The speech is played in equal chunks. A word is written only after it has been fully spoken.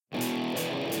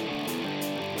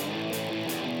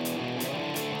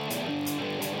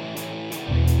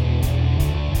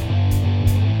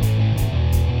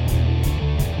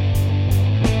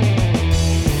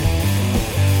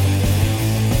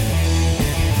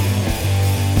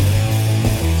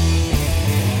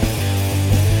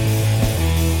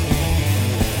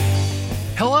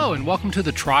welcome to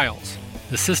The Trials,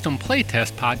 the system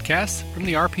playtest podcast from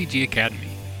the RPG Academy.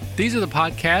 These are the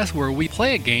podcasts where we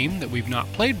play a game that we've not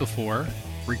played before,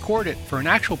 record it for an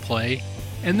actual play,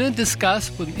 and then discuss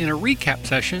in a recap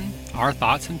session our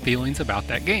thoughts and feelings about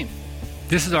that game.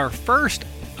 This is our first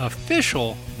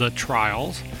official The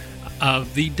Trials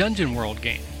of the Dungeon World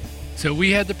game. So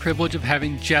we had the privilege of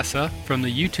having Jessa from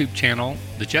the YouTube channel,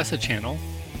 the Jessa channel,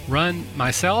 run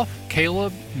myself,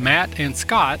 Caleb, Matt, and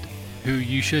Scott, who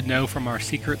you should know from our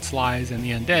Secrets, Lies, and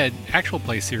the Undead actual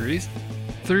play series,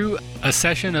 through a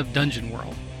session of Dungeon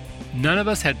World. None of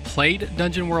us had played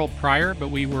Dungeon World prior, but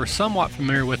we were somewhat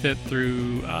familiar with it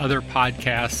through other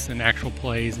podcasts and actual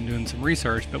plays and doing some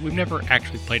research, but we've never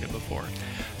actually played it before.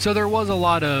 So there was a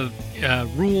lot of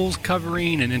rules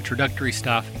covering and introductory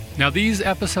stuff. Now these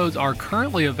episodes are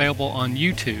currently available on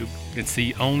YouTube. It's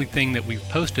the only thing that we've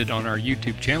posted on our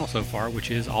YouTube channel so far, which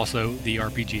is also the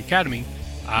RPG Academy.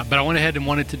 But I went ahead and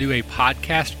wanted to do a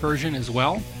podcast version as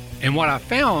well. And what I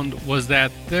found was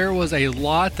that there was a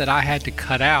lot that I had to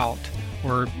cut out,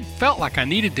 or felt like I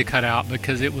needed to cut out,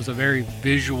 because it was a very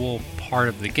visual part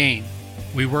of the game.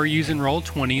 We were using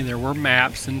Roll20, there were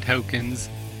maps and tokens,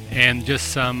 and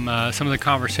just some of the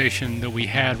conversation that we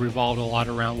had revolved a lot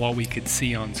around what we could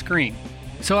see on screen.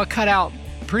 So I cut out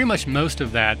pretty much most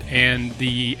of that, and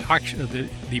the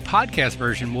podcast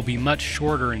version will be much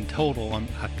shorter in total,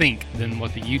 I think, than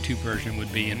what the YouTube version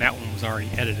would be, and that one was already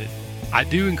edited. I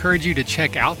do encourage you to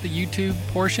check out the YouTube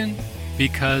portion,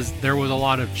 because there was a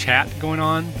lot of chat going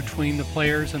on between the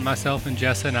players and myself and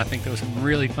Jessa, and I think there was some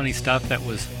really funny stuff that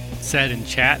was said in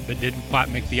chat but didn't quite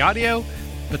make the audio,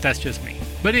 but that's just me.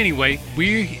 But anyway,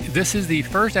 this is the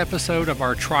first episode of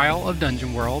our Trial of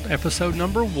Dungeon World, episode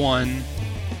number 1,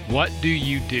 What Do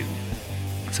You Do?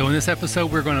 So in this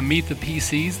episode, we're going to meet the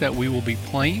PCs that we will be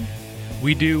playing.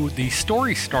 We do the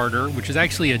story starter, which is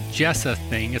actually a Jessa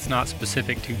thing. It's not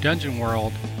specific to Dungeon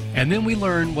World. And then we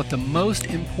learn what the most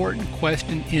important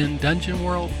question in Dungeon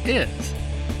World is.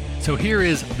 So here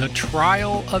is the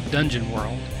Trial of Dungeon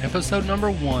World, episode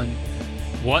number 1,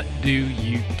 What Do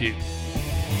You Do?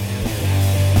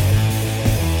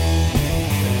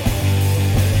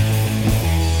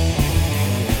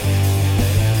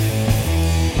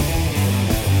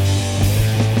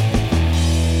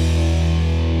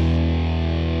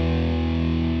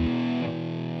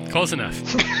 Close enough.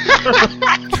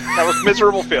 That was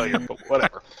miserable failure, but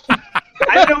whatever.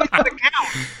 I know it's going to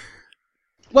count.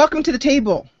 Welcome to the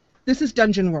table. This is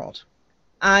Dungeon World.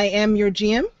 I am your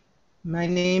GM. My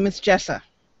name is Jessa,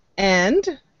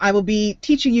 and I will be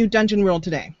teaching you Dungeon World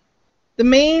today. The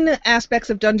main aspects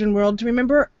of Dungeon World to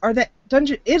remember are that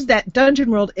Dungeon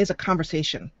World is a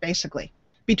conversation, basically,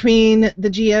 between the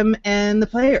GM and the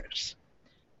players.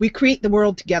 We create the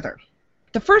world together.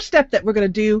 The first step that we're going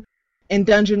to do in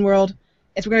Dungeon World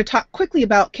is we're going to talk quickly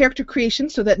about character creation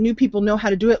so that new people know how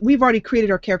to do it. We've already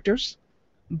created our characters,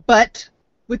 but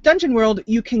with Dungeon World,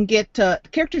 you can get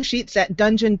character sheets at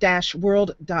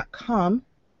dungeon-world.com,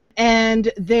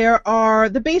 and there are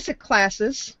the basic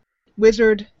classes: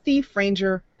 Wizard, Thief,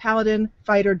 Ranger, Paladin,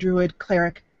 Fighter, Druid,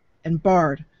 Cleric, and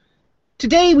Bard.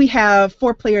 Today we have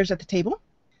 4 players at the table.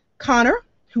 Connor,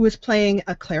 who is playing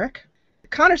a Cleric.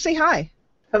 Connor, say hi.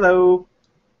 Hello.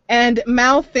 And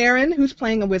Mal Theron, who's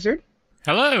playing a Wizard.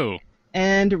 Hello.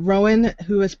 And Rowan,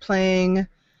 who is playing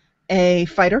a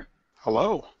Fighter.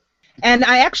 Hello. And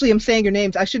I actually am saying your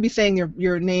names. I should be saying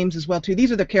your names as well, too.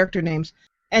 These are the character names.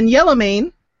 And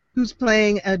Yellowmane, who's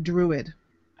playing a Druid.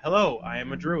 Hello, I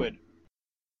am a Druid.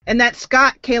 And that's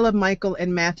Scott, Caleb, Michael,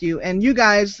 and Matthew. And you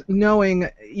guys, knowing,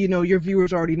 your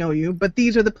viewers already know you, but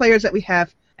these are the players that we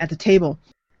have at the table.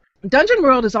 Dungeon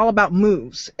World is all about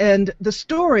moves, and the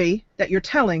story that you're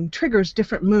telling triggers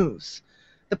different moves.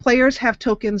 The players have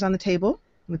tokens on the table,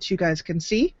 which you guys can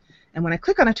see, and when I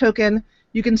click on a token,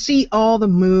 you can see all the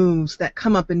moves that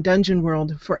come up in Dungeon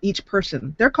World for each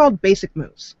person. They're called basic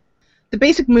moves. The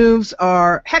basic moves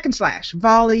are Hack and Slash,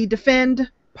 Volley,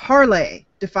 Defend, Parlay,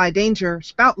 Defy Danger,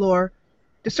 Spout Lore,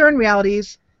 Discern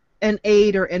Realities, and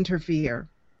Aid or Interfere.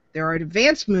 There are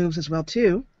advanced moves as well,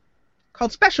 too,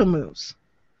 called Special Moves.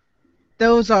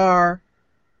 Those are,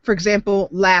 for example,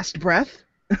 Last Breath,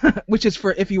 which is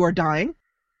for if you are dying,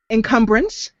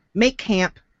 Encumbrance, Make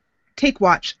Camp, Take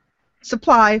Watch,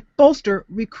 Supply, Bolster,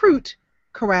 Recruit,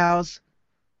 Carouse,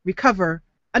 Recover,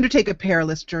 Undertake a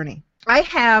Perilous Journey. I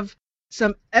have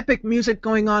some epic music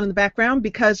going on in the background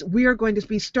because we are going to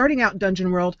be starting out Dungeon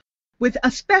World with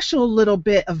a special little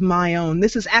bit of my own.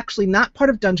 This is actually not part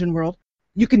of Dungeon World.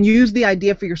 You can use the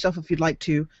idea for yourself if you'd like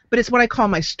to, but it's what I call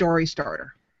my story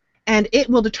starter. And it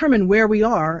will determine where we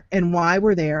are and why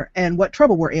we're there and what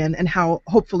trouble we're in and how,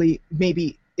 hopefully,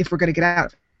 maybe, if we're going to get out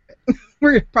of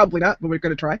We're probably not, but we're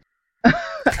going to try.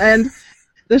 And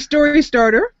the story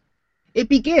starter, it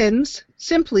begins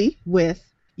simply with,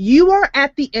 you are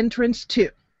at the entrance to.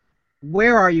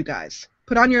 Where are you guys?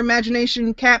 Put on your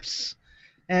imagination caps,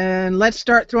 and let's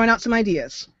start throwing out some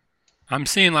ideas. I'm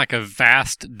seeing like a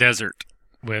vast desert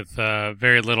with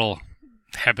very little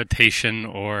habitation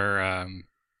or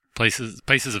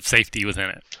places of safety within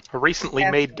it. A recently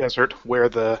made desert where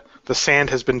the sand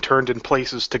has been turned in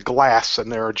places to glass,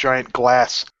 and there are giant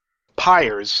glass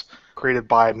pyres created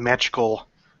by magical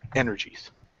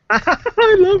energies.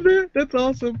 I love that. That's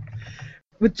awesome.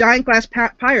 With giant glass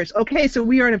pyres. Okay, so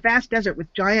we are in a vast desert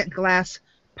with giant glass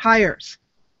pyres.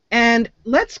 And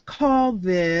let's call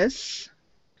this,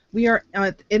 we are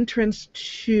at entrance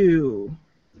 2.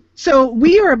 So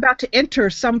we are about to enter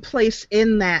someplace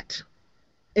in that.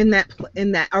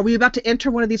 Are we about to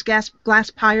enter one of these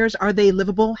glass pyres? Are they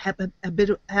livable? Habitate?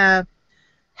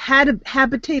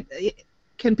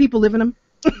 Can people live in them?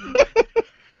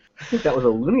 I think that was a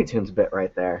Looney Tunes bit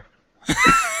right there.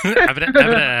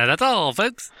 That's all,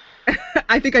 folks.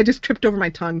 I think I just tripped over my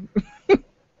tongue.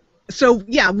 So,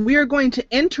 yeah, we are going to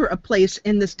enter a place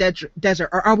in this desert.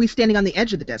 Or are we standing on the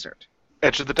edge of the desert?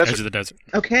 Edge of the desert. Edge of the desert.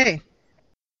 Okay.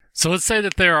 So let's say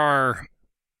that there are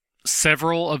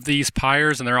several of these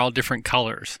pyres, and they're all different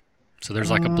colors. So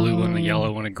there's like a blue one, a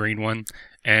yellow one, a green one.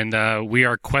 And we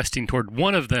are questing toward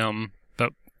one of them,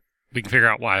 but we can figure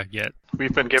out why yet.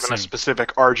 We've been given a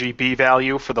specific RGB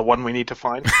value for the one we need to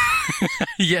find.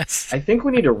 Yes. I think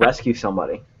we need to rescue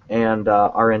somebody, and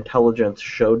our intelligence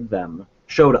showed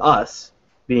us,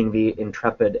 being the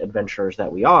intrepid adventurers that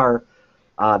we are,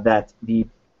 that the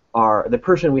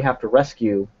person we have to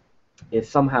rescue is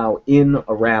somehow in,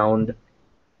 around,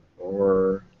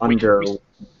 or under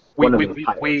one of the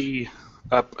pyres.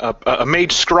 A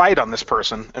mage scried on this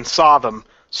person and saw them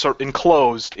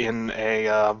enclosed in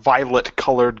a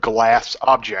violet-colored glass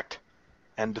object.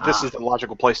 And this is the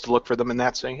logical place to look for them in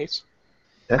that case.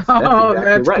 That's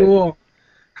exactly right. Cool.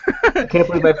 I can't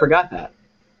believe I forgot that.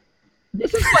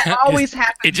 This is what always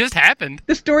happens. It just happened.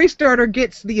 The story starter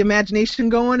gets the imagination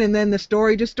going, and then the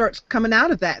story just starts coming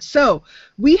out of that. So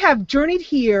we have journeyed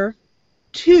here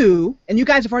to, and you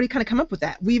guys have already kind of come up with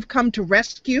that, we've come to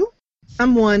rescue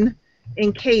someone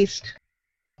encased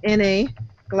in a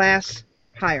glass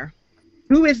pyre.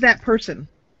 Who is that person?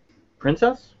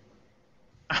 Princess?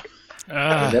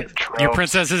 Your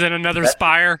princess is in another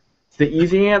spire? It's the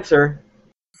easy answer.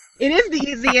 It is the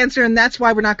easy answer, and that's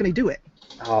why we're not going to do it.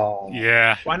 Oh.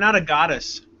 Yeah. Why not a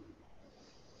goddess?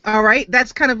 All right,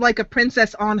 that's kind of like a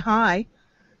princess on high.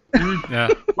 Yeah.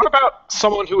 What about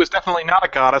someone who is definitely not a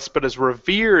goddess, but is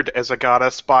revered as a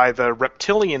goddess by the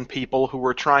reptilian people who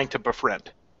we're trying to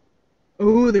befriend?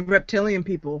 Ooh, the reptilian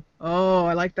people. Oh,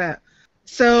 I like that.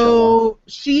 So,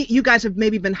 you guys have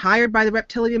maybe been hired by the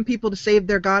reptilian people to save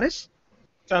their goddess?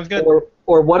 Sounds good.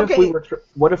 Or what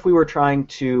if we were trying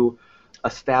to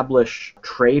establish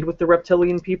trade with the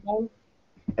reptilian people,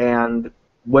 and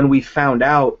when we found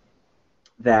out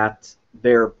that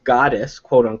their goddess,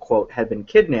 quote unquote, had been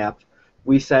kidnapped,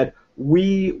 we said,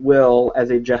 we will, as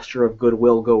a gesture of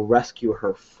goodwill, go rescue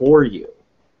her for you.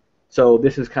 So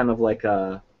this is kind of like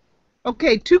a...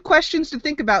 Okay, 2 questions to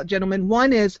think about, gentlemen.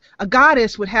 One is, a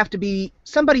goddess would have to be,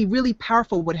 somebody really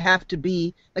powerful would have to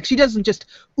be, like she doesn't just,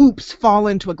 fall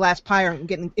into a glass pyre and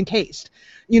get encased,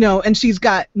 and she's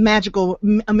got magical,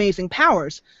 amazing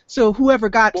powers. So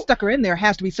whoever stuck her in there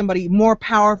has to be somebody more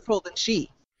powerful than she.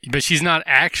 But she's not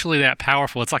actually that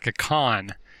powerful. It's like a con.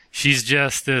 She's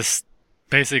just this,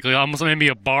 basically, almost maybe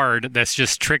a bard that's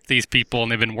just tricked these people,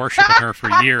 and they've been worshiping her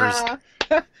for years.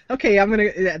 Okay,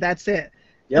 that's it.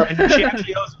 Yep. And she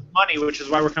actually owes us money, which is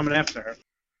why we're coming after her.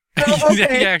 Oh,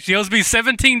 okay. Yeah, she owes me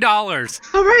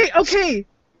 $17. All right, okay.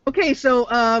 Okay,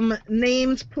 so,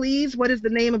 names, please. What is the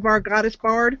name of our goddess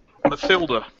bard?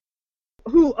 Mathilda.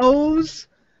 Who owes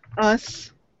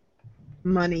us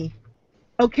money.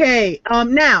 Okay,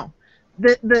 now,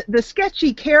 the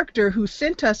sketchy character who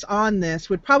sent us on this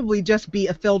would probably just be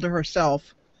Athilda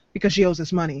herself, because she owes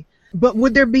us money. But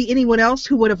would there be anyone else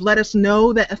who would have let us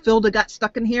know that Athilda got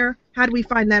stuck in here? How do we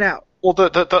find that out? Well,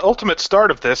 the ultimate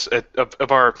start of this,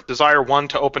 of our desire, 1,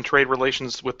 to open trade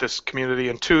relations with this community,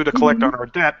 and 2, to collect on our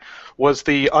debt, was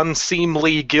the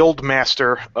unseemly guild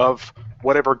master of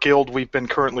whatever guild we've been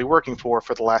currently working for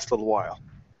the last little while.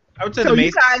 I would say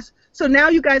So now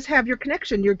you guys have your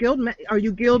connection. Your guild. Are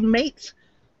you guild mates,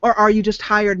 or are you just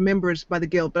hired members by the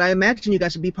guild? But I imagine you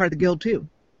guys would be part of the guild too.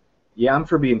 Yeah, I'm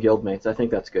for being guild mates. I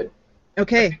think that's good.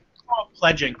 Okay.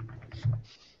 Pledging.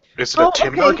 Is it a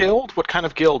timber guild? What kind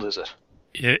of guild is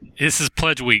it? This is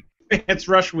Pledge Week. It's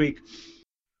Rush Week.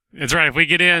 That's right. If we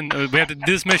get in, we have to.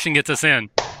 This mission gets us in.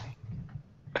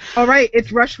 All right,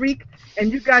 it's Rushreek,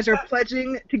 and you guys are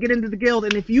pledging to get into the guild.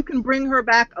 And if you can bring her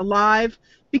back alive,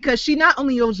 because she not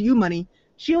only owes you money,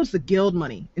 she owes the guild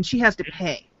money, and she has to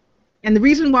pay. And the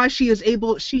reason why she is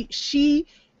able, she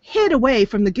hid away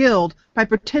from the guild by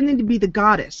pretending to be the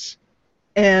goddess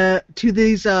to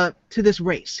this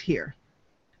race here.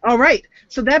 All right,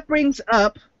 so that brings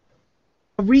up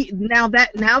now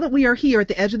that we are here at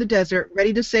the edge of the desert,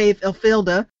 ready to save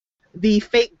Elfilda, the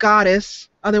fake goddess,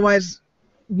 otherwise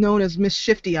known as Miss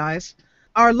Shifty Eyes.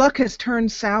 Our luck has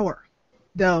turned sour,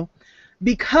 though,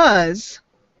 because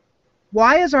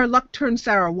why has our luck turned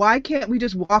sour? Why can't we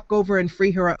just walk over and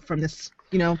free her up from this?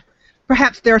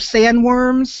 Perhaps there are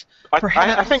sandworms.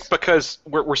 I think because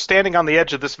we're standing on the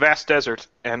edge of this vast desert,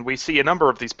 and we see a number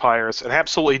of these pyres, and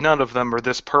absolutely none of them are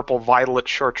this purple violet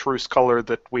chartreuse color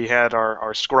that we had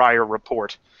our scryer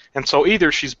report. And so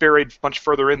either she's buried much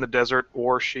further in the desert,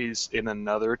 or she's in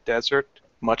another desert,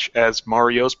 much as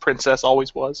Mario's princess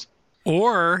always was.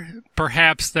 Or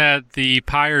perhaps that the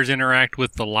pyres interact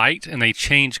with the light and they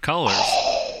change colors.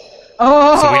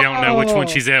 Oh! So we don't know which one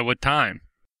she's at what time.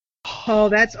 Oh,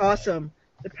 that's awesome.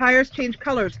 The pyres change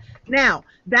colors. Now,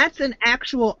 that's an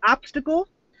actual obstacle,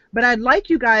 but I'd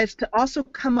like you guys to also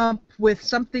come up with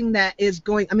something that is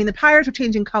going... I mean, the pyres are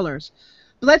changing colors,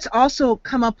 but let's also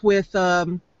come up with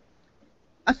a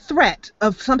threat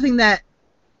of something that...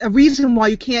 a reason why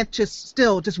you can't just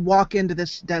walk into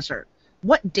this desert.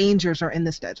 What dangers are in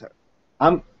this desert?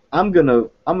 I'm gonna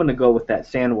go with that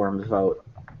sandworms vote.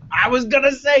 I was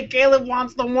gonna say Caleb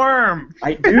wants the worm.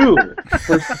 I do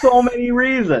for so many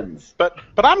reasons. But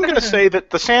I'm going to say that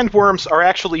the sandworms are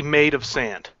actually made of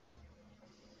sand.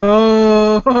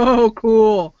 Oh,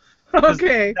 cool.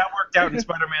 Okay. That worked out in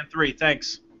Spider-Man 3.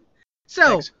 Thanks. So,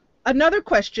 Thanks. Another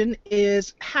question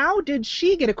is, how did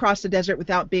she get across the desert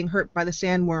without being hurt by the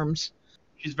sandworms?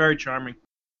 She's very charming.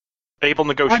 Able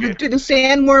negotiator. Do the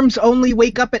sandworms only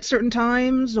wake up at certain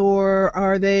times, or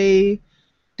are they...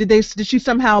 Did she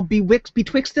somehow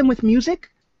betwixt them with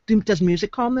music? Does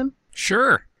music calm them?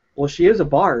 Sure. Well, she is a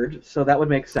bard, so that would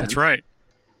make sense. That's right.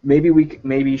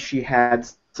 Maybe she had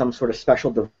some sort of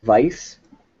special device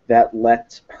that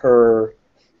let her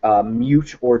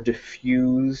mute or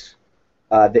diffuse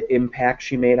the impact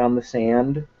she made on the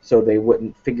sand, so they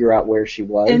wouldn't figure out where she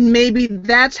was. And maybe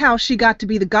that's how she got to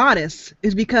be the goddess,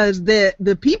 is because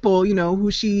the people, who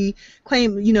she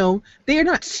claimed, they are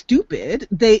not stupid.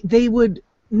 They would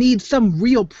need some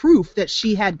real proof that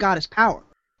she had goddess power.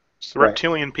 The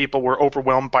reptilian people were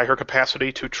overwhelmed by her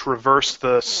capacity to traverse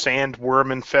the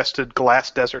sandworm-infested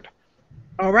glass desert.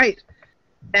 All right.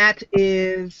 That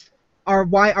is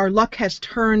why our luck has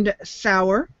turned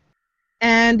sour.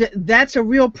 And that's a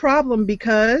real problem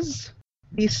because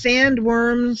the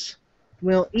sandworms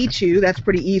will eat you. That's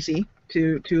pretty easy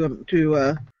to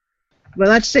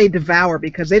let's say devour,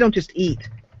 because they don't just eat.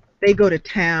 They go to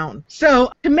town.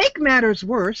 So, to make matters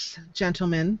worse,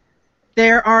 gentlemen,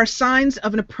 there are signs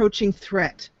of an approaching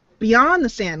threat beyond the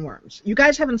sandworms. You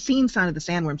guys haven't seen signs of the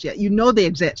sandworms yet. You know they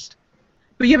exist,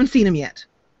 but you haven't seen them yet.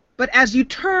 But as you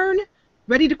turn,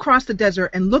 ready to cross the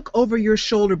desert, and look over your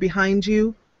shoulder behind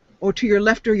you, or to your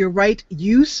left or your right,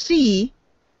 you see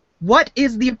what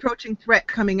is the approaching threat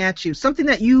coming at you. Something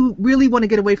that you really want to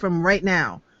get away from right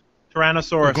now.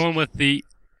 Tyrannosaurus. We're going with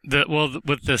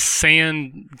with the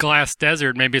sand glass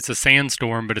desert. Maybe it's a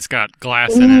sandstorm, but it's got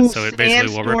glass in it, so it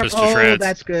basically will rip us to shreds. Oh,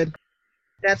 that's good.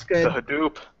 That's good. The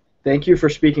Hadoop. Thank you for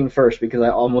speaking first, because I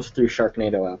almost threw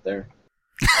Sharknado out there.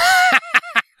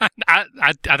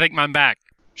 I take mine back.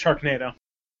 Sharknado.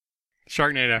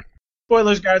 Sharknado.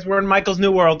 Spoilers, guys. We're in Michael's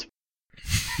new world.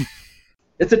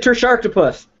 It's a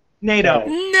Tersharktopus. NATO.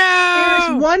 No!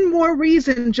 There's one more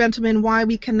reason, gentlemen, why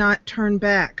we cannot turn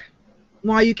back.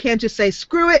 Why you can't just say,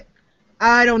 screw it,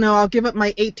 I don't know, I'll give up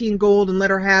my 18 gold and let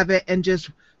her have it and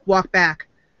just walk back.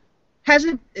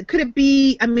 Could it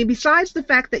be, besides the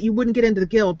fact that you wouldn't get into the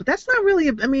guild, but that's not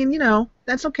really,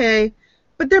 that's okay.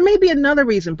 But there may be another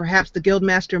reason. Perhaps the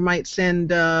guildmaster might send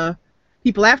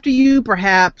people after you,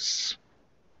 perhaps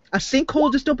a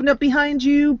sinkhole just opened up behind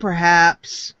you,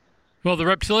 perhaps. Well, the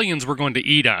reptilians were going to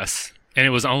eat us, and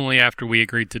it was only after we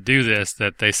agreed to do this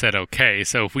that they said okay.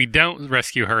 So if we don't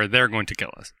rescue her, they're going to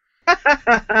kill us.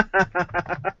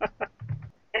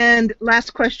 And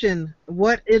last question,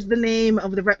 what is the name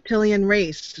of the reptilian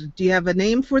race? Do you have a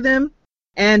name for them?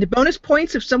 And bonus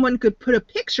points if someone could put a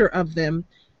picture of them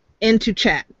into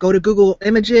chat. Go to Google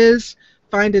Images,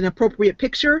 find an appropriate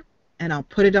picture, and I'll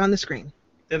put it on the screen.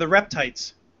 They're the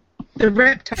Reptites. The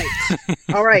Reptites.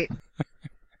 All right.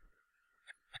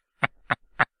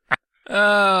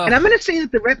 And I'm going to say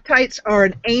that the Reptites are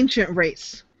an ancient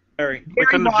race. Very. We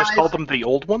couldn't have just wise. called them the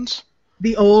old ones?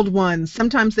 The old ones.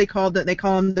 Sometimes they call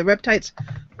them the Reptites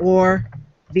or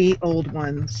the old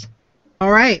ones.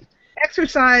 All right.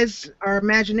 Exercise. Our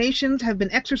imaginations have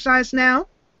been exercised now,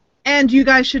 and you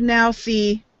guys should now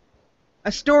see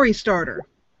a story starter.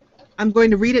 I'm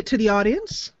going to read it to the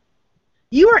audience.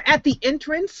 You are at the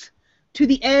entrance to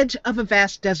the edge of a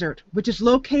vast desert, which is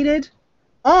located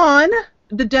on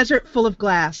the desert full of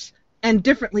glass and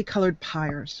differently colored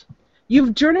pyres.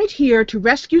 You've journeyed here to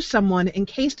rescue someone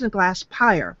encased in a glass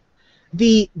pyre.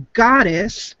 The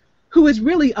goddess, who is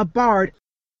really a bard,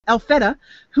 Elfetta,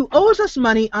 who owes us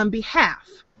money on behalf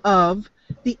of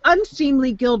the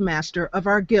unseemly guildmaster of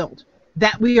our guild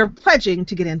that we are pledging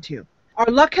to get into.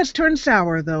 Our luck has turned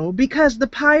sour, though, because the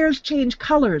pyres change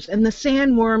colors and the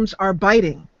sandworms are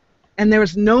biting, and there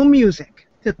is no music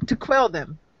to quell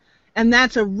them. And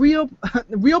that's a real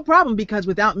problem, because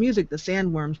without music, the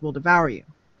sandworms will devour you.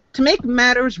 To make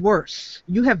matters worse,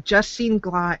 you have just seen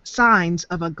signs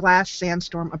of a glass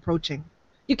sandstorm approaching.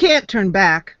 You can't turn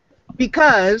back,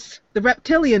 because the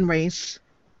reptilian race,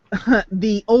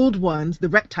 the old ones, the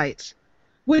Reptites,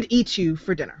 would eat you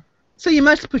for dinner. So you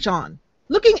must push on.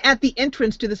 Looking at the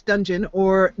entrance to this dungeon,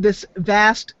 or this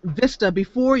vast vista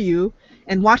before you,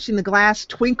 and watching the glass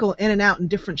twinkle in and out in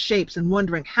different shapes and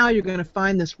wondering how you're going to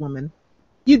find this woman,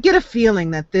 you get a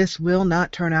feeling that this will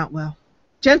not turn out well.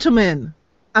 Gentlemen,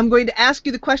 I'm going to ask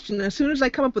you the question, and as soon as I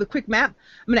come up with a quick map,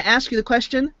 I'm going to ask you the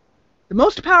question, the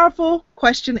most powerful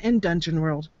question in Dungeon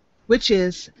World, which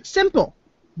is simple.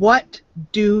 What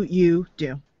do you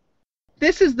do?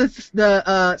 This is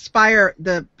the spire,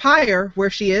 the pyre where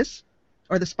she is,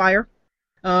 or the spire,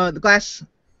 the glass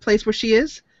place where she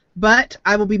is, but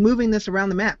I will be moving this around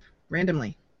the map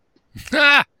randomly.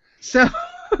 So,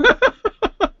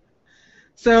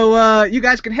 you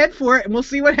guys can head for it, and we'll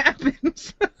see what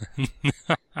happens.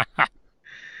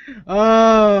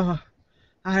 Oh,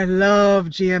 I love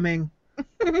GMing.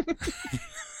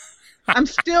 I'm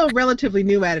still relatively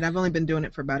new at it. I've only been doing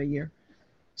it for about a year.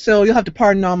 So you'll have to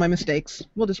pardon all my mistakes.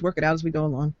 We'll just work it out as we go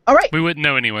along. All right. We wouldn't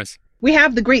know anyways. We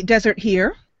have the Great Desert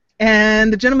here,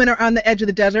 and the gentlemen are on the edge of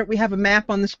the desert. We have a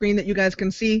map on the screen that you guys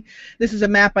can see. This is a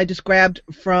map I just grabbed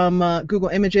from Google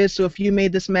Images, so if you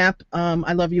made this map,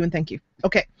 I love you and thank you.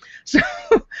 Okay. So,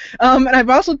 and I've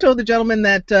also told the gentleman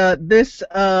that this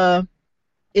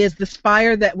is the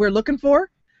spire that we're looking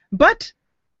for, but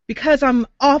because I'm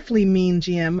awfully mean,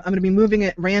 GM, I'm going to be moving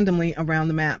it randomly around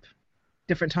the map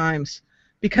different times,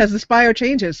 because the spire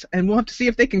changes, and we'll have to see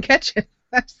if they can catch it.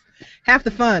 That's half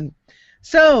the fun.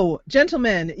 So,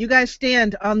 gentlemen, you guys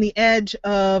stand on the edge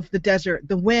of the desert.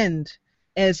 The wind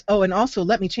is... Oh, and also,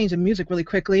 let me change the music really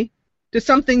quickly to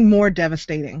something more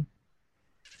devastating.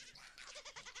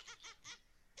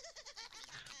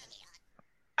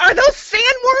 Are those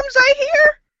sandworms I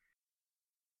hear?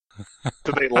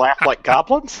 Do they laugh like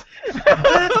goblins?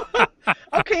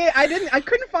 Okay, I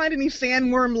couldn't find any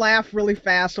sandworm laugh really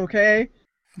fast, okay?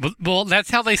 Well,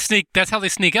 that's how they sneak. That's how they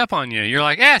sneak up on you. You're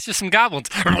like, it's just some goblins.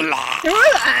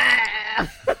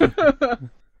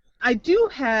 I do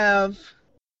have.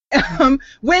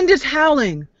 Wind is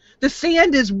howling. The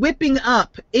sand is whipping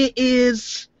up. It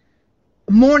is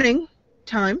morning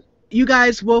time. You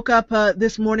guys woke up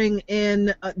this morning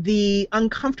in the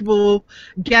uncomfortable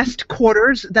guest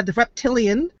quarters that the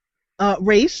reptilian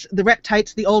race, the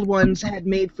Reptites, the old ones, had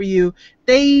made for you.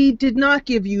 They did not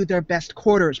give you their best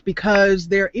quarters because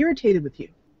they're irritated with you.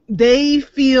 They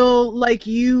feel like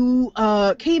you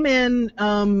came in,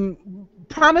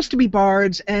 promised to be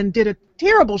bards, and did a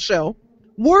terrible show.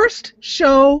 Worst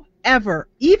show ever.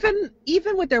 Even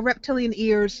with their reptilian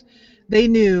ears, they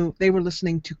knew they were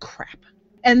listening to crap.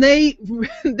 And they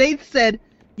said,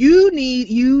 you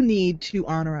need to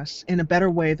honor us in a better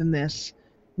way than this.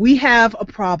 We have a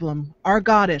problem. Our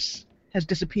goddess has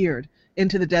disappeared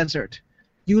into the desert.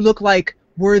 You look like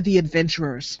worthy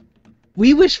adventurers.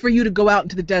 We wish for you to go out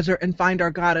into the desert and find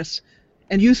our goddess.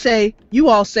 And you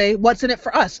all say, what's in it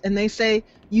for us? And they say,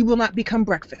 you will not become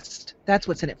breakfast. That's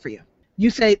what's in it for you. You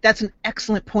say, that's an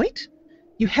excellent point.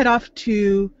 You head off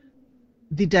to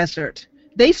the desert.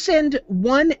 They send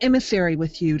one emissary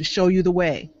with you to show you the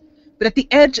way. But at the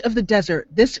edge of the desert,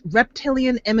 this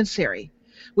reptilian emissary,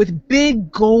 with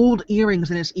big gold earrings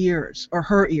in his ears, or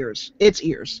her ears, its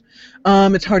ears,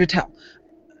 it's hard to tell,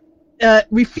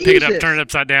 refuses... Pick it up, turn it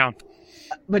upside down.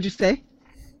 What'd you say?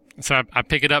 So I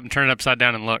pick it up and turn it upside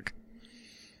down and look.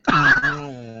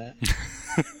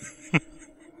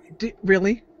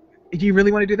 Really? Do you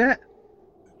really want to do that?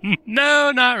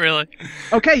 No, not really.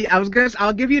 Okay,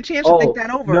 I'll give you a chance to think that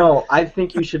over. No, I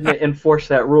think you should enforce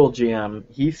that rule, GM.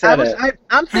 He said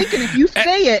I'm thinking if you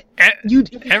say it, you.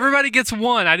 Everybody gets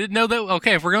one. I didn't know that.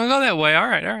 Okay, if we're gonna go that way, all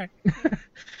right.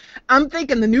 I'm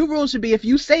thinking the new rule should be if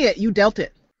you say it, you dealt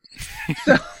it.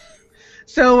 But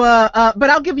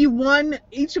I'll give you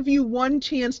each of you one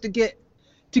chance to get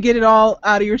it all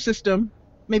out of your system,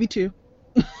 maybe two.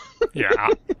 Yeah,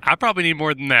 I probably need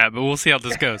more than that, but we'll see how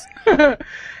this goes.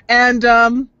 And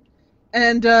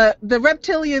the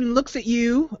reptilian looks at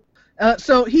you.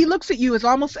 So he looks at you as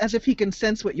almost as if he can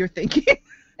sense what you're thinking,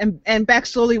 and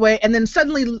backs slowly away. And then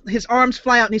suddenly his arms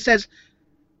fly out, and he says,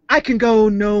 "I can go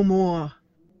no more.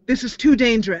 This is too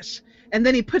dangerous." And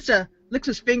then he licks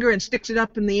his finger and sticks it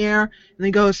up in the air, and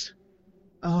he goes,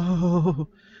 "Oh,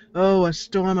 a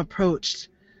storm approached.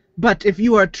 But if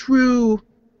you are true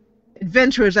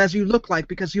adventurers as you look like,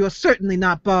 because you are certainly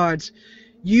not bards,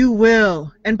 you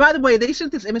will." And by the way, they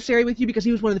sent this emissary with you because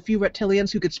he was one of the few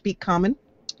reptilians who could speak common,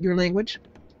 your language.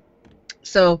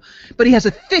 So, but he has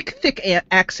a thick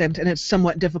accent, and it's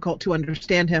somewhat difficult to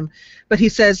understand him. But he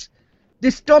says,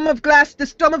 "The storm of glass, the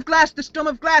storm of glass, the storm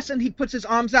of glass," and he puts his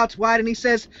arms out wide, and he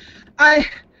says, I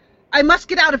must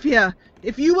get out of here.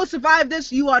 If you will survive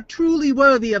this, you are truly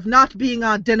worthy of not being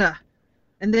our dinner."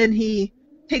 And then he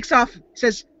takes off,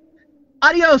 says,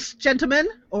 "Adios, gentlemen,"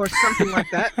 or something like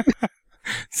that.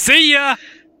 See ya!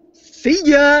 See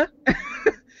ya!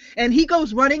 And he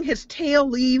goes running. His tail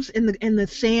leaves in the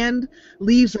sand,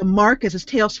 leaves a mark as his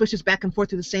tail swishes back and forth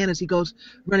through the sand as he goes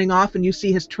running off, and you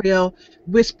see his trail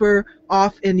whisper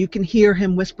off, and you can hear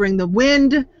him whispering. The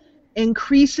wind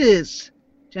increases,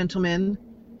 gentlemen,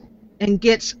 and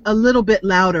gets a little bit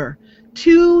louder.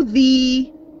 To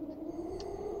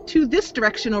this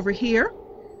direction over here,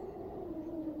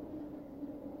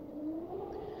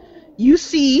 you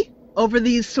see over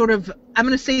these sort of, I'm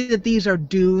going to say that these are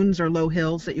dunes or low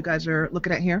hills that you guys are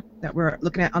looking at here, that we're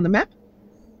looking at on the map.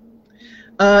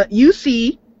 You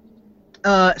see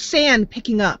sand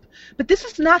picking up. But this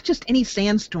is not just any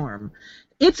sandstorm.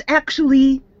 It's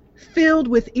actually filled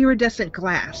with iridescent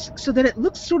glass, so that it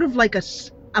looks sort of like a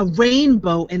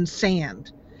rainbow in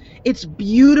sand. It's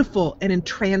beautiful and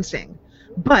entrancing.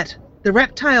 But the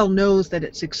reptile knows that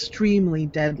it's extremely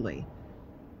deadly.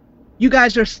 You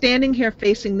guys are standing here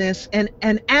facing this, and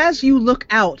as you look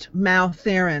out, Mal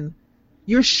Theron,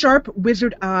 your sharp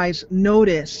wizard eyes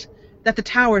notice that the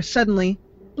tower suddenly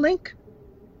blink.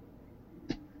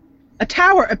 A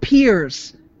tower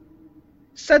appears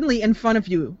suddenly in front of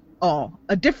you all,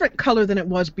 a different color than it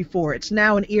was before. It's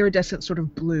now an iridescent sort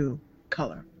of blue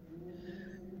color.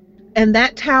 And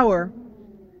that tower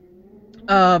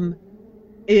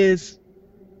is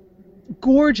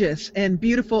gorgeous and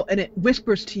beautiful, and it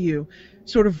whispers to you,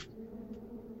 sort of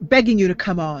begging you to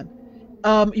come on.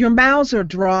 Your mouths are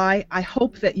dry. I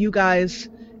hope that you guys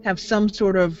have some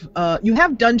sort of you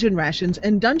have dungeon rations.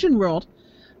 In Dungeon World,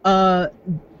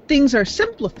 things are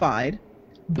simplified,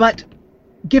 but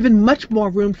given much more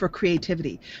room for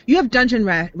creativity. You have dungeon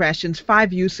rations,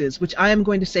 5 uses, which I am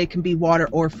going to say can be water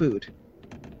or food.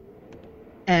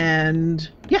 And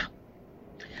yeah,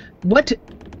 what,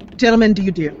 gentlemen, do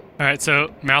you do? All right,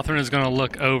 so Malthorn is going to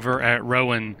look over at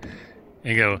Rowan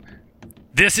and go,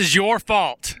 "This is your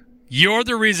fault. You're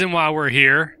the reason why we're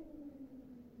here."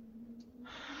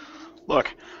 Look,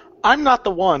 I'm not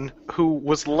the one who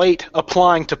was late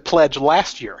applying to pledge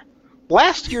last year.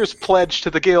 Last year's pledge to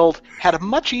the guild had a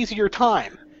much easier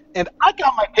time, and I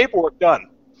got my paperwork done.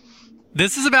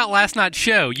 This is about last night's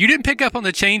show. You didn't pick up on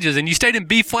the changes, and you stayed in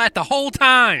B-flat the whole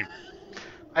time.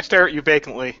 I stare at you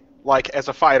vacantly, like, as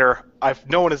a fighter,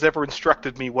 no one has ever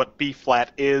instructed me what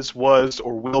B-flat is, was,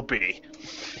 or will be.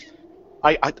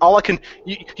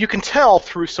 You can tell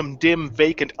through some dim,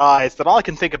 vacant eyes that all I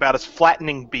can think about is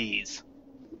flattening bees.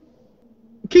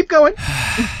 Keep going.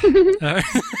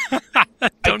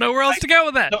 Don't know where else to go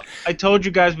with that. I told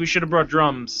you guys we should have brought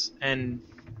drums, and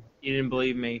you didn't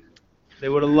believe me. They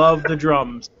would have loved the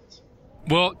drums.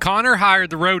 Well, Connor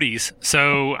hired the roadies,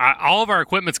 so all of our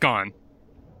equipment's gone.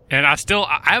 And I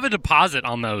have a deposit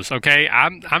on those, okay?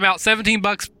 I'm out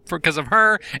 $17 because of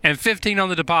her and $15 on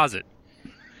the deposit.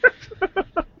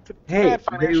 Hey,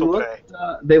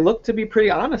 they look to be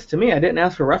pretty honest to me. I didn't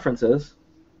ask for references.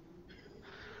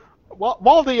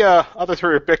 While the other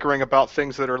three are bickering about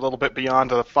things that are a little bit beyond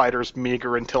the fighter's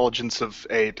meager intelligence of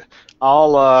aid,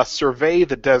 I'll survey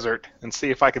the desert and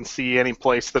see if I can see any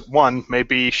place that, 1, may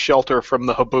be shelter from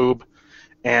the Haboob,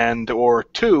 or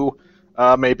 2,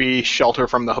 maybe shelter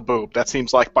from the Haboob. That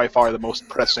seems like by far the most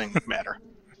pressing matter.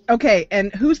 Okay,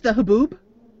 and who's the Haboob?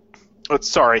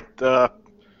 Sorry,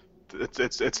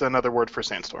 it's another word for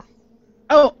sandstorm.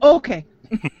 Oh, okay.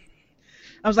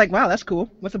 I was like, wow, that's cool.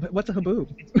 What's a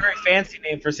haboob? It's a very fancy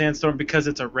name for sandstorm because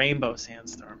it's a rainbow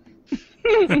sandstorm.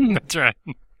 That's right.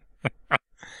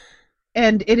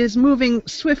 And it is moving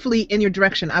swiftly in your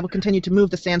direction. I will continue to move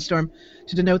the sandstorm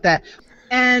to denote that.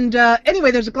 And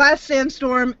anyway, there's a glass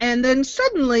sandstorm, and then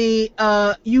suddenly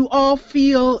you all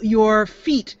feel your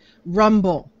feet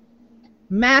rumble.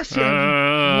 Massive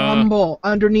rumble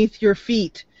underneath your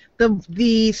feet.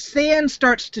 The sand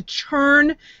starts to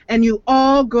churn, and you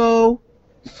all go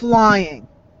flying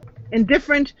in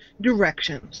different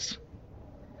directions.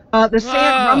 The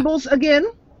sand rumbles again,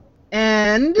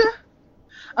 and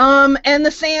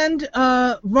the sand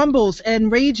rumbles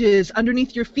and rages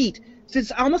underneath your feet. So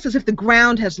it's almost as if the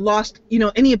ground has lost,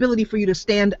 any ability for you to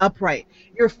stand upright.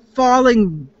 You're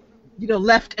falling,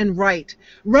 left and right.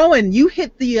 Rowan, you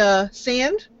hit the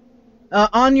sand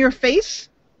on your face,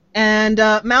 and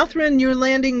Malthrin, you're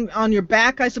landing on your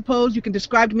back, I suppose. You can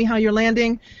describe to me how you're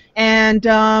landing. And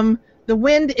the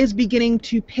wind is beginning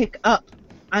to pick up.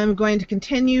 I'm going to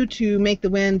continue to make the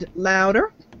wind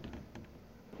louder.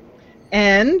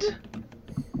 And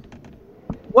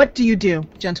what do you do,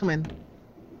 gentlemen?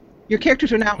 Your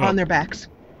characters are now on their backs.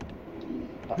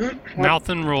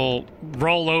 Malthrin will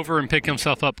roll over and pick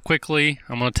himself up quickly.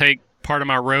 I'm going to take part of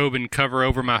my robe and cover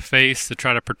over my face to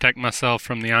try to protect myself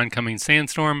from the oncoming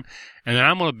sandstorm, and then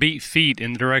I'm going to beat feet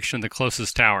in the direction of the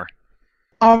closest tower.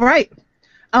 All right.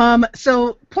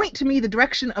 So point to me the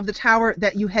direction of the tower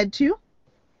that you head to.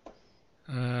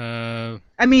 Tell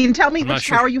me which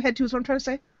tower you head to is what I'm trying to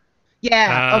say.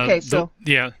 Yeah, okay, so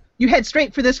yeah. You head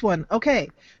straight for this one. Okay.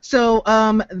 So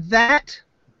that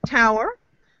tower,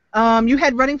 you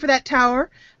head running for that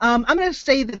tower. I'm going to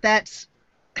say that's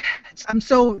I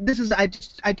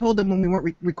told them when we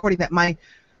weren't recording that my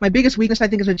biggest weakness I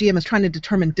think as a GM is trying to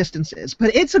determine distances,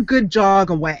 but it's a good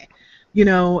jog away.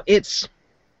 It's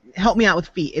help me out with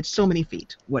feet. It's so many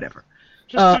feet, whatever.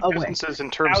 Just away. distances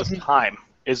in terms of time.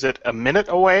 Is it a minute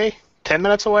away? 10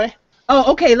 minutes away?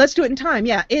 Oh, okay. Let's do it in time.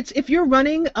 Yeah, if you're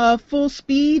running full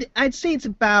speed, I'd say it's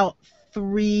about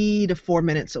 3 to 4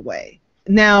 minutes away.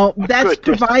 Now that's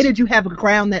provided you have a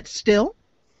ground that's still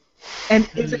and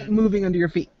isn't moving under your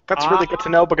feet. That's really good to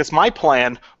know, because my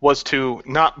plan was to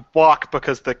not walk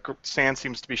because the sand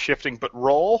seems to be shifting, but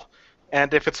roll.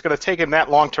 And if it's going to take him that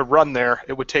long to run there,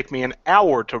 it would take me an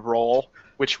hour to roll,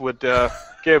 which would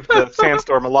give the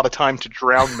sandstorm a lot of time to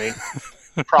drown me.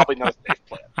 Probably not a safe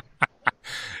plan.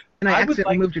 And I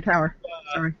accidentally moved your tower.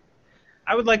 Sorry.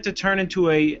 I would like to turn into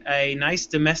a nice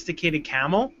domesticated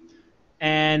camel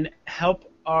and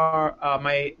help our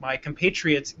my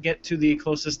compatriots get to the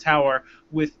closest tower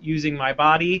with using my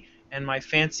body and my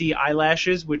fancy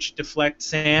eyelashes, which deflect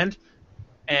sand,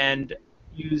 and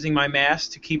using my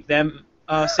mask to keep them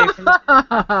safe from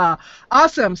the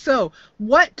Awesome. So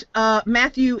what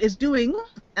Matthew is doing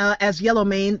as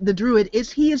Yellowmane, the druid,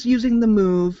 is he is using the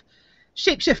move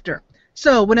Shapeshifter.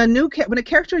 So when a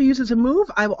character uses a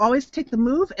move, I will always take the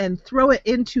move and throw it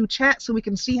into chat so we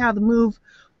can see how the move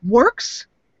works,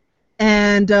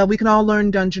 and we can all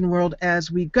learn Dungeon World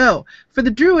as we go. For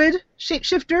the druid,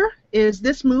 Shapeshifter is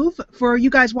this move. For you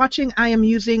guys watching, I am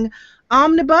using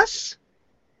Omnibus.io,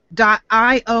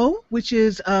 which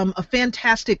is a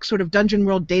fantastic sort of Dungeon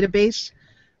World database,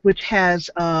 which has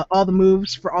all the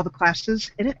moves for all the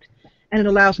classes in it, and it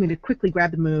allows me to quickly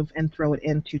grab the move and throw it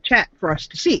into chat for us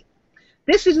to see.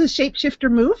 This is the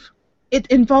Shapeshifter move. It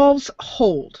involves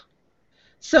hold.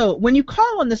 So when you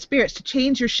call on the spirits to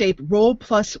change your shape, roll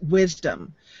plus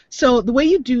wisdom. So the way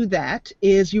you do that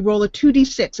is you roll a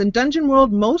 2d6. In Dungeon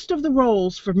World, most of the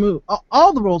rolls for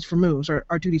all the rolls for moves are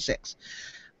 2d6.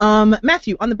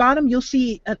 Matthew, on the bottom, you'll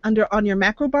see on your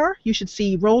macro bar, you should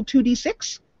see roll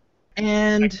 2d6.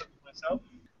 And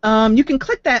you can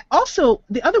click that. Also,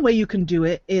 the other way you can do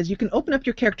it is you can open up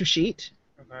your character sheet.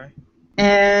 Okay.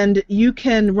 And you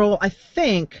can roll, I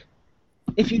think,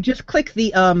 if you just click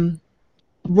the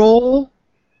roll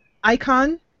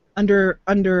icon under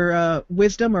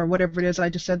wisdom or whatever it is I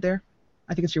just said there.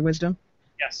 I think it's your wisdom.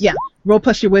 Yes. Yeah. Roll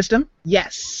plus your wisdom.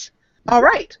 Yes. All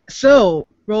right. So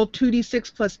roll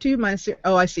 2d6 plus 2 minus 0.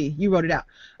 Oh, I see. You wrote it out.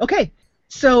 Okay.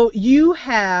 So you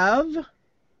have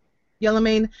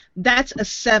Yellowmane. That's a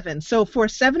 7. So for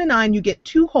 7 and 9, you get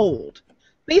 2 hold.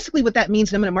 Basically, what that means,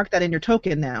 and I'm going to mark that in your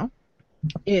token now,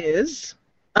 is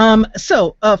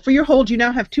for your hold, you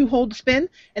now have 2 hold to spin,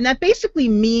 and that basically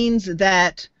means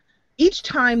that each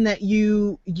time that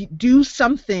you do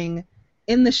something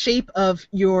in the shape of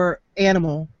your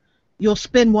animal, you'll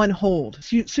spin 1 hold.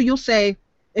 So you'll say,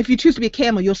 if you choose to be a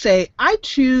camel, you'll say, I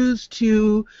choose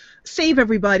to save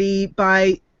everybody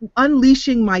by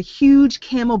unleashing my huge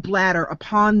camel bladder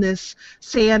upon this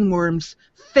sandworm's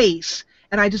face,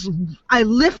 and I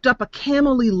lift up a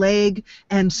camel-y leg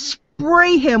and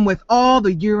spray him with all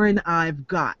the urine I've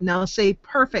got. Now say,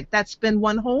 perfect, that's been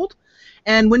one hold.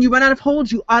 And when you run out of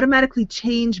holds, you automatically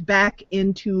change back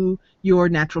into your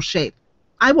natural shape.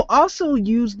 I will also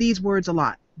use these words a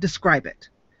lot. Describe it.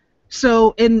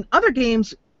 So in other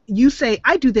games, you say,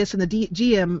 I do this, and the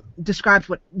GM describes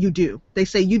what you do. They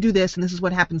say, you do this, and this is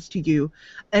what happens to you.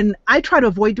 And I try to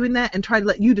avoid doing that and try to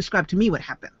let you describe to me what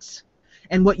happens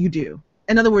and what you do.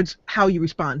 In other words, how you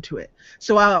respond to it.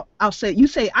 So I'll say, you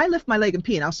say, I lift my leg and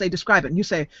pee, and I'll say, describe it. And you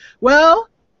say, well,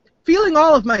 feeling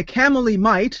all of my camel-y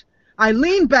might, I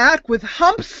lean back with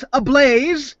humps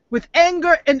ablaze with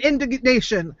anger and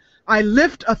indignation. I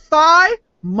lift a thigh,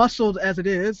 muscled as it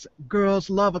is, girls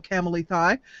love a camel-y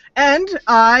thigh, and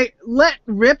I let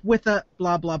rip with a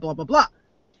blah, blah, blah, blah, blah.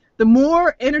 The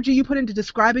more energy you put into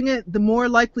describing it, the more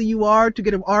likely you are to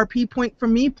get an RP point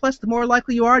from me, plus the more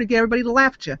likely you are to get everybody to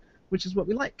laugh at you, which is what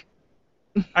we like.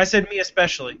 I said me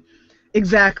especially.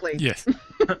 Exactly. Yes.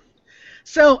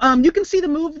 So you can see the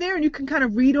move there, and you can kind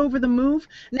of read over the move.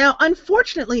 Now,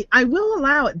 unfortunately, I will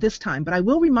allow it this time, but I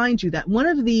will remind you that one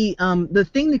of the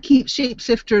thing to keep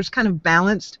shapeshifters kind of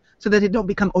balanced so that they don't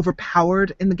become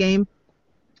overpowered in the game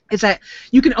is that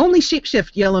you can only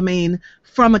shapeshift Yellowmane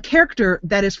from a character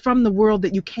that is from the world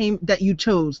that you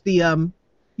chose.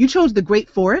 You chose the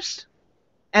Great Forest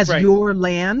as Right. your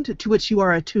land to which you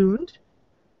are attuned.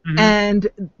 Mhm. And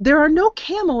there are no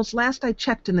camels last I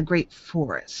checked in the Great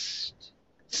Forest.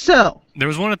 So, There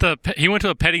was one he went to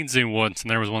a petting zoo once,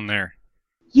 and there was one there.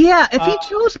 yeah, if he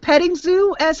chose petting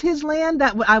zoo as his land,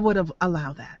 I would have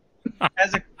allowed that.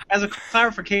 As a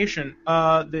clarification,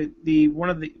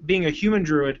 being a human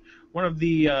druid, one of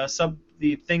the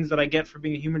things that I get for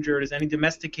being a human druid is any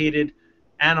domesticated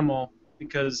animal,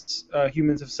 because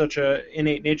humans have such a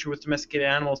innate nature with domesticated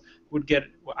animals. I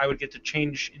would get to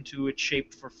change into its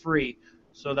shape for free.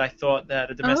 So I thought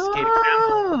that a domesticated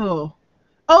animal.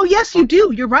 Oh, yes, you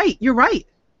do. You're right.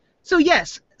 So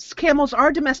yes, camels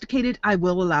are domesticated. I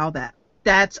will allow that.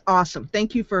 That's awesome.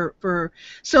 Thank you for.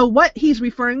 So what he's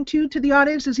referring to the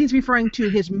audience is he's referring to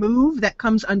his move that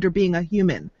comes under being a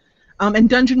human. In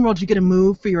Dungeon World, you get a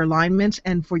move for your alignments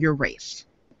and for your race.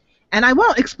 And I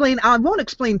won't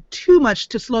explain too much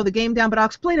to slow the game down, but I'll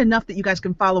explain enough that you guys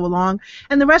can follow along.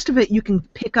 And the rest of it you can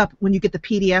pick up when you get the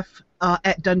PDF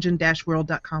at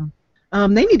dungeon-world.com.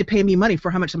 They need to pay me money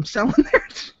for how much I'm selling there.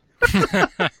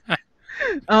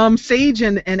 Sage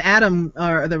and Adam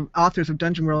are the authors of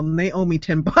Dungeon World, and they owe me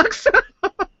 $10.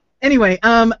 Anyway,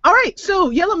 all right.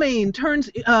 So Yellowmane turns.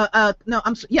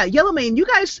 Yellowmane. You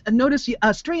guys notice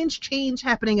a strange change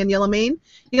happening in Yellowmane.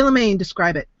 Yellowmane,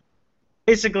 describe it.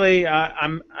 Basically,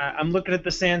 I'm looking at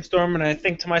the sandstorm, and I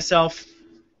think to myself,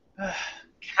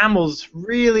 camels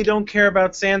really don't care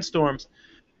about sandstorms.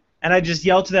 And I just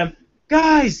yell to them,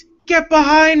 guys, get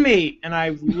behind me! And I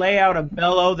lay out a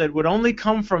bellow that would only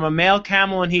come from a male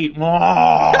camel in heat. And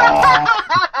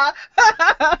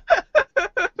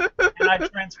I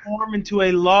transform into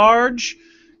a large,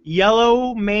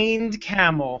 yellow-maned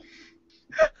camel.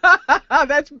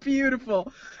 That's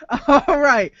beautiful. All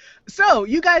right. So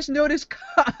you guys notice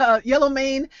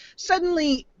Yellowmane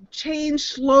suddenly change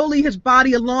slowly. His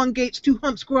body elongates, 2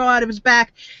 humps grow out of his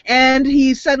back, and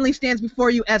he suddenly stands before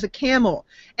you as a camel.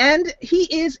 And he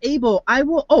is able.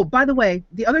 Oh, by the way,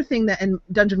 the other thing that in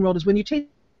Dungeon World is when you change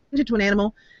it to an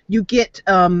animal, you get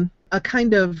a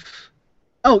kind of.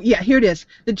 Oh yeah, here it is.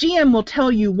 The GM will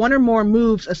tell you one or more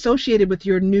moves associated with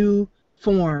your new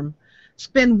form.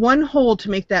 Spend 1 hold to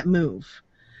make that move.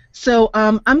 So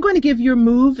I'm going to give your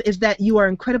move is that you are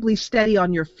incredibly steady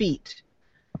on your feet.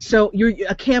 So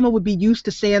a camel would be used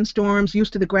to sandstorms,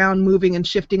 used to the ground moving and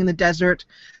shifting in the desert.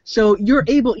 So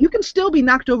you can still be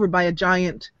knocked over by a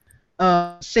giant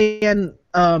sand.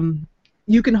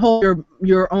 You can hold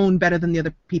your own better than the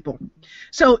other people.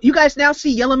 So you guys now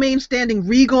see Yellowmane standing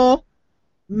regal,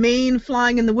 mane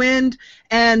flying in the wind,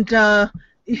 and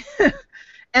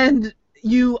and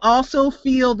you also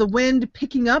feel the wind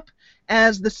picking up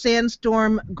as the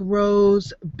sandstorm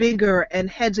grows bigger and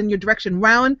heads in your direction.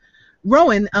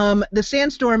 Rowan, the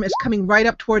sandstorm is coming right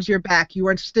up towards your back. You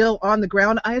are still on the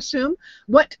ground, I assume.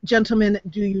 What, gentlemen,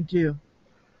 do you do?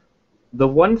 The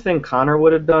one thing Connor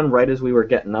would have done right as we were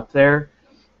getting up there,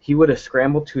 he would have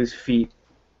scrambled to his feet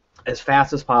as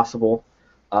fast as possible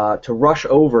to rush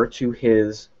over to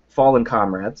his fallen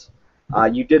comrades.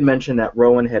 You did mention that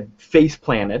Rowan had face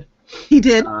planted. He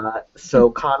did. So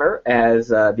Connor, as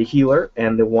the healer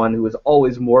and the one who is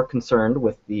always more concerned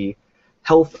with the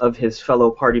health of his fellow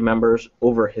party members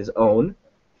over his own,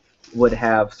 would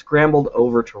have scrambled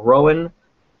over to Rowan,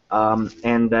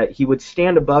 and he would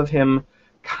stand above him,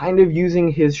 kind of using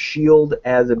his shield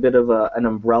as a bit of an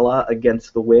umbrella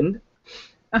against the wind,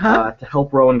 to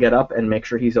help Rowan get up and make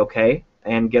sure he's okay,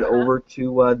 and get over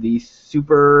to the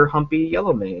super humpy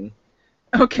Yellowmane.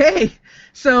 Okay,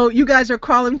 so you guys are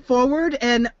crawling forward,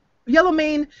 and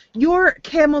Yellowmane, your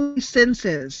camel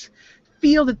senses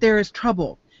feel that there is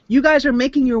trouble. You guys are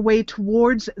making your way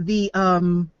towards the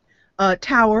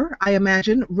tower, I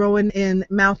imagine, Rowan and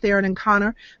Maltharin and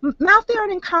Connor.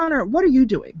 Maltharin and Connor, what are you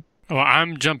doing? Well,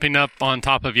 I'm jumping up on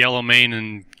top of Yellowmane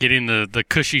and getting the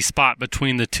cushy spot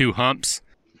between the two humps.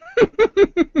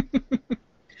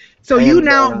 So you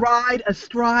now ride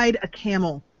astride a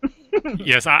camel.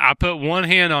 Yes, I put one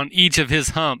hand on each of his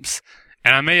humps,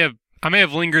 and I may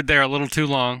have lingered there a little too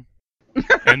long,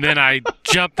 and then I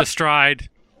jumped astride,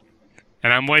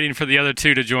 and I'm waiting for the other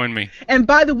two to join me. And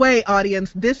by the way,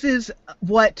 audience, this is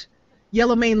what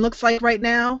Yellowmane looks like right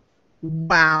now.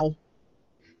 Wow.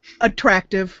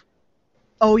 Attractive.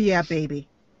 Oh yeah, baby.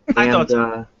 I thought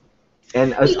so.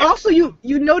 And he also, you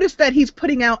notice that he's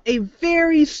putting out a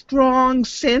very strong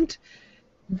scent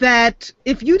that,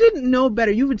 if you didn't know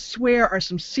better, you would swear are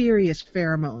some serious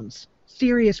pheromones.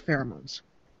 Serious pheromones.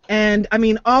 And, I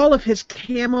mean, all of his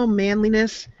camel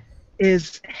manliness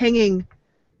is hanging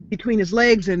between his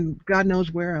legs and God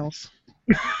knows where else.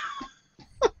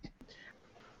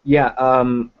 Yeah,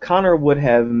 Connor would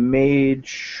have made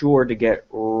sure to get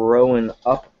Rowan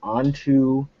up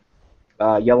onto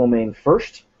Yellowmane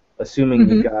first, assuming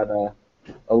he got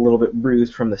a little bit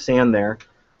bruised from the sand there.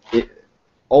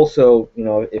 Also,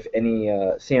 if any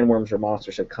sandworms or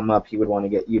monsters had come up, he would want to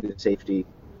get you to safety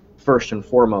first and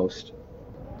foremost.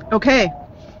 Okay.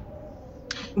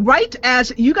 Right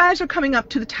as you guys are coming up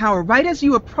to the tower, right as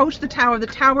you approach the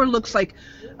tower looks like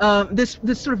this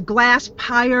sort of glass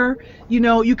pyre.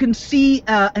 You can see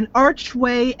an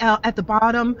archway at the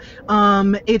bottom.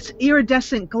 Its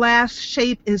iridescent glass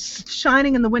shape is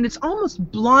shining in the wind. It's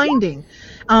almost blinding.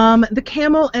 The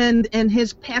camel and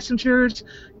his passengers,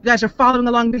 you guys are following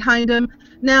along behind him.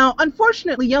 Now,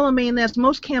 unfortunately, Yellowmane, as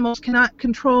most camels, cannot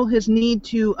control his need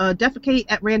to defecate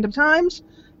at random times,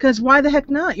 because why the heck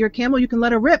not? You're a camel, you can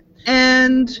let her rip.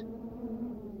 And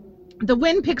the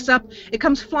wind picks up, it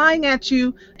comes flying at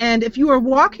you, and if you are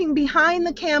walking behind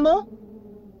the camel,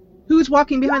 who's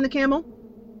walking behind the camel?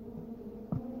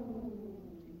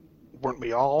 Weren't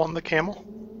we all on the camel?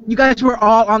 You guys were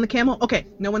all on the camel? Okay,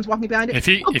 no one's walking behind it? If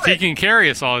he can carry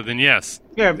us all, then yes.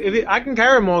 Yeah, I can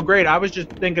carry them all, great. I was just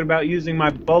thinking about using my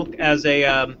bulk as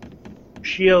a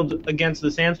shield against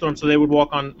the sandstorm so they would walk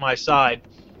on my side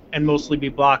and mostly be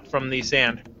blocked from the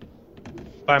sand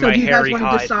by my hairy hide. So do you guys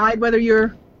want to decide whether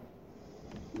you're...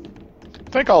 I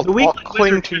think I'll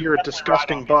cling to your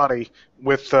disgusting body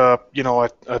with, a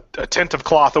tent of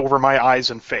cloth over my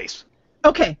eyes and face.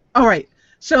 Okay, all right.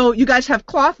 So you guys have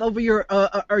cloth over your,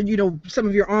 some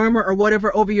of your armor or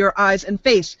whatever over your eyes and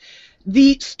face.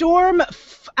 The storm,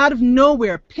 out of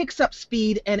nowhere, picks up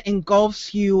speed and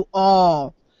engulfs you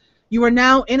all. You are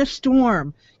now in a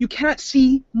storm. You cannot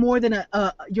see more than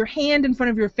your hand in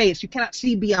front of your face. You cannot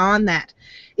see beyond that.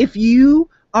 If you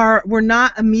were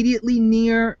not immediately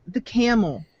near the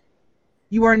camel,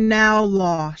 you are now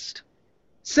lost.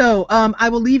 So I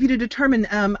will leave you to determine.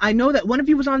 I know that one of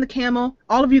you was on the camel.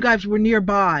 All of you guys were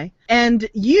nearby. And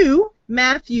you,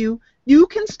 Matthew, you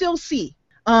can still see.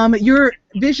 Your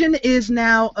vision is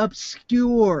now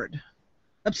obscured.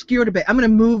 Obscured a bit. I'm going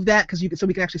to move that so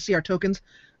we can actually see our tokens.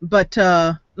 But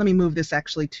let me move this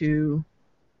actually to...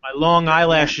 My long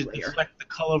eyelashes reflect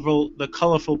the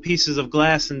colorful pieces of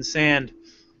glass and sand.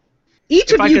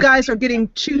 Each of you guys are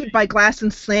getting chewed by glass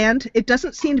and sand. It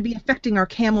doesn't seem to be affecting our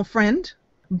camel friend.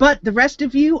 But the rest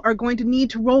of you are going to need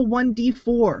to roll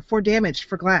 1d4 for damage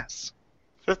for glass.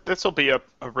 This will be a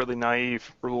really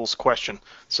naive rules question.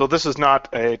 So this is not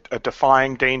a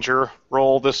defying danger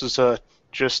roll. This is a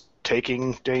just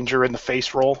taking danger in the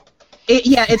face roll.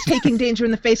 It's taking danger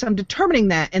in the face. I'm determining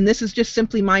that, and this is just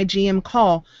simply my GM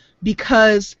call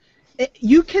because the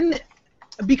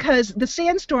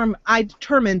sandstorm I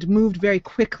determined moved very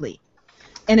quickly,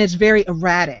 and it's very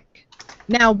erratic.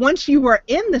 Now, once you are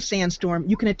in the sandstorm,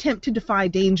 you can attempt to defy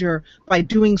danger by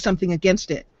doing something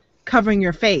against it, covering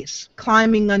your face,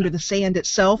 climbing under the sand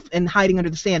itself, and hiding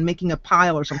under the sand, making a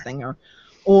pile or something,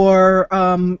 or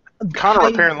Connor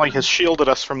apparently has shielded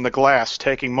us from the glass,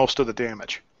 taking most of the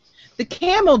damage. The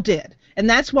camel did, and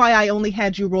that's why I only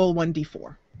had you roll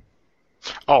 1d4.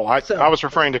 Oh, I was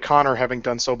referring to Connor having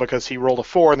done so because he rolled a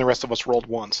 4 and the rest of us rolled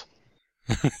 1s.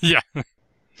 Yeah.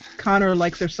 Connor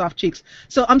likes their soft cheeks.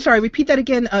 So I'm sorry. Repeat that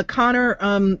again. Connor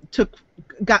took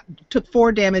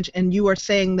 4 damage, and you are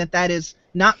saying that is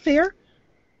not fair.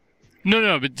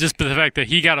 No, but just the fact that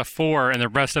he got a 4 and the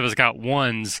rest of us got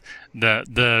 1s,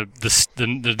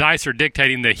 the dice are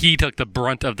dictating that he took the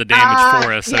brunt of the damage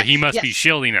for us, so he must be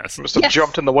shielding us. Must have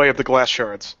jumped in the way of the glass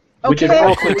shards. Which is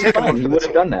perfectly fine. He would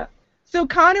have done that. So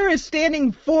Connor is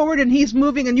standing forward and he's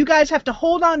moving, and you guys have to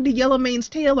hold on to Yellowmane's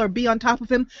tail or be on top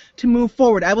of him to move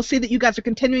forward. I will say that you guys are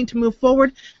continuing to move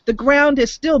forward. The ground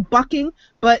is still bucking,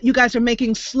 but you guys are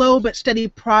making slow but steady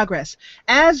progress.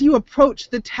 As you approach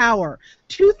the tower,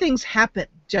 2 things happen,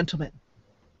 gentlemen.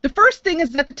 The first thing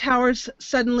is that the towers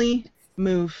suddenly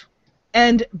move.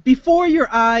 And before your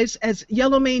eyes, as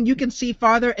Yellowmane, you can see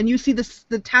farther, and you see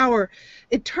the tower.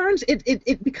 It turns,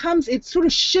 it sort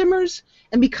of shimmers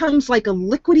and becomes like a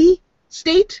liquidy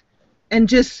state, and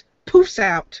just poofs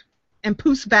out and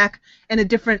poofs back in a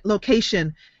different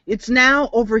location. It's now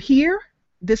over here,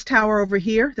 this tower over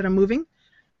here that I'm moving.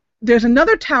 There's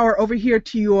another tower over here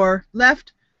to your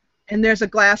left, and there's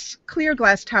a clear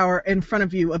glass tower in front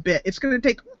of you a bit. It's going to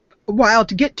take a while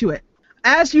to get to it.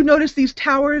 As you notice these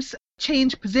towers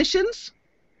change positions,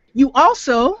 you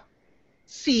also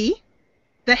see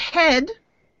the head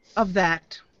of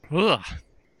that. Ugh.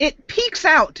 It peeks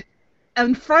out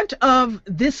in front of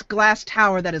this glass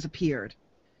tower that has appeared,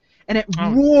 and it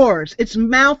roars. Its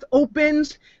mouth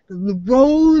opens,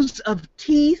 rows of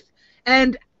teeth,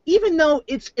 and even though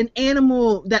it's an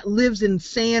animal that lives in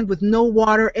sand with no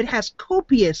water, it has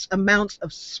copious amounts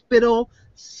of spittle,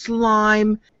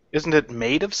 slime. Isn't it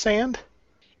made of sand?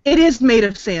 It is made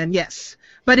of sand, yes,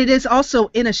 but it is also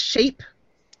in a shape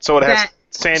so it has that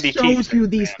sandy shows teeth you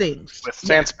these things. With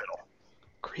sand spittle.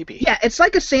 Creepy. Yeah, it's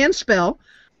like a sand spell.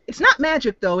 It's not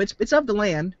magic, though. It's of the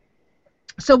land.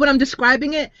 So when I'm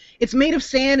describing it, it's made of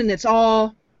sand, and it's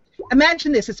all...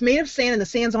 Imagine this. It's made of sand, and the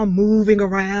sand's all moving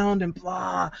around and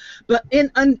blah. But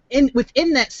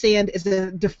within that sand is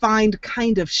a defined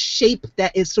kind of shape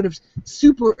that is sort of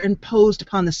superimposed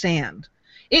upon the sand.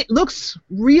 It looks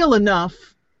real enough,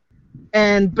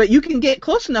 but you can get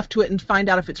close enough to it and find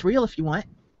out if it's real if you want.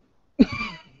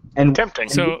 And tempting.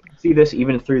 So you can see this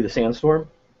even through the sandstorm?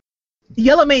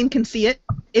 Yellowmane can see it.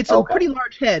 It's a Okay. pretty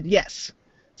large head, yes.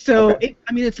 So, Okay.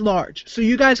 it's large. So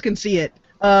you guys can see it.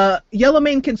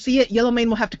 Yellowmane can see it. Yellowmane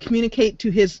will have to communicate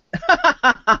to his...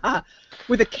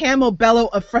 with a camel bellow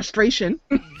of frustration.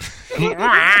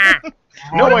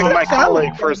 Knowing my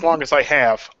colleague for as long as I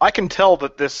have, I can tell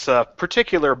that this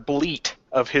particular bleat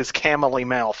of his camely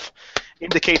mouth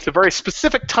indicates a very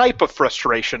specific type of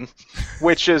frustration,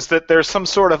 which is that there's some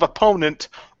sort of opponent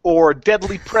or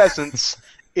deadly presence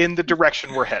in the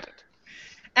direction we're headed.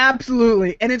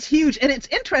 Absolutely. And it's huge. And it's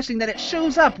interesting that it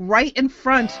shows up right in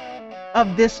front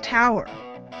of this tower.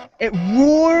 It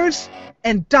roars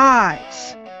and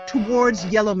dives towards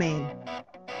Yellowmane.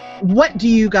 What do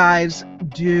you guys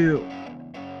do?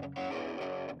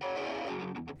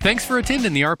 Thanks for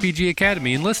attending the RPG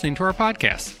Academy and listening to our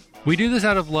podcast. We do this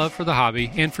out of love for the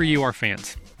hobby and for you, our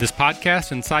fans. This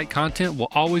podcast and site content will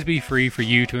always be free for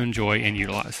you to enjoy and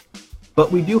utilize.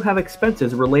 But we do have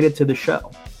expenses related to the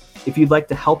show. If you'd like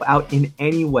to help out in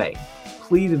any way,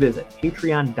 please visit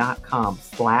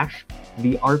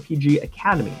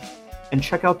patreon.com/therpgacademy and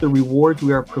check out the rewards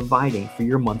we are providing for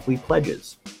your monthly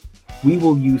pledges. We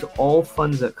will use all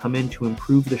funds that come in to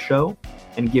improve the show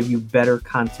and give you better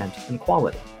content and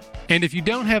quality. And if you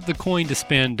don't have the coin to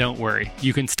spend, don't worry.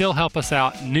 You can still help us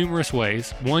out numerous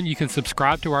ways. One, you can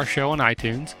subscribe to our show on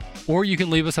iTunes, or you can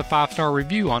leave us a 5-star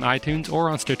review on iTunes or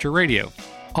on Stitcher Radio.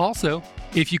 Also,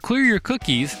 if you clear your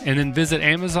cookies and then visit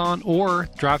Amazon or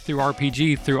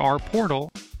DriveThruRPG through our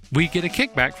portal, we get a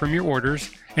kickback from your orders,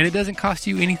 and it doesn't cost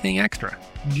you anything extra.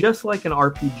 Just like an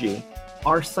RPG,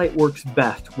 our site works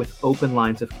best with open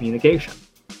lines of communication.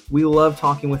 We love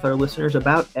talking with our listeners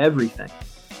about everything.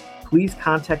 Please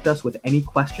contact us with any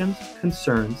questions,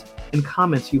 concerns, and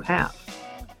comments you have.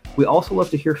 We also love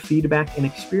to hear feedback and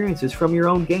experiences from your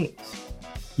own games.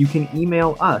 You can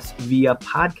email us via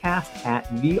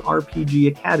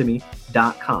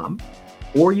podcast@therpgacademy.com,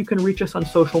 or you can reach us on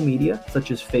social media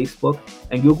such as Facebook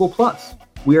and Google+.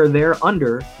 We are there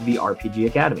under the RPG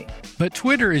Academy. But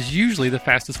Twitter is usually the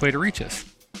fastest way to reach us.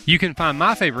 You can find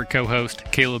my favorite co-host,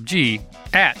 Caleb G,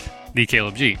 at the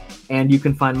Caleb G. And you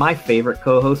can find my favorite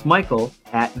co-host, Michael,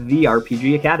 at the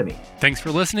RPG Academy. Thanks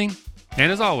for listening,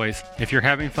 and as always, if you're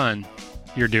having fun,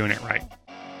 you're doing it right.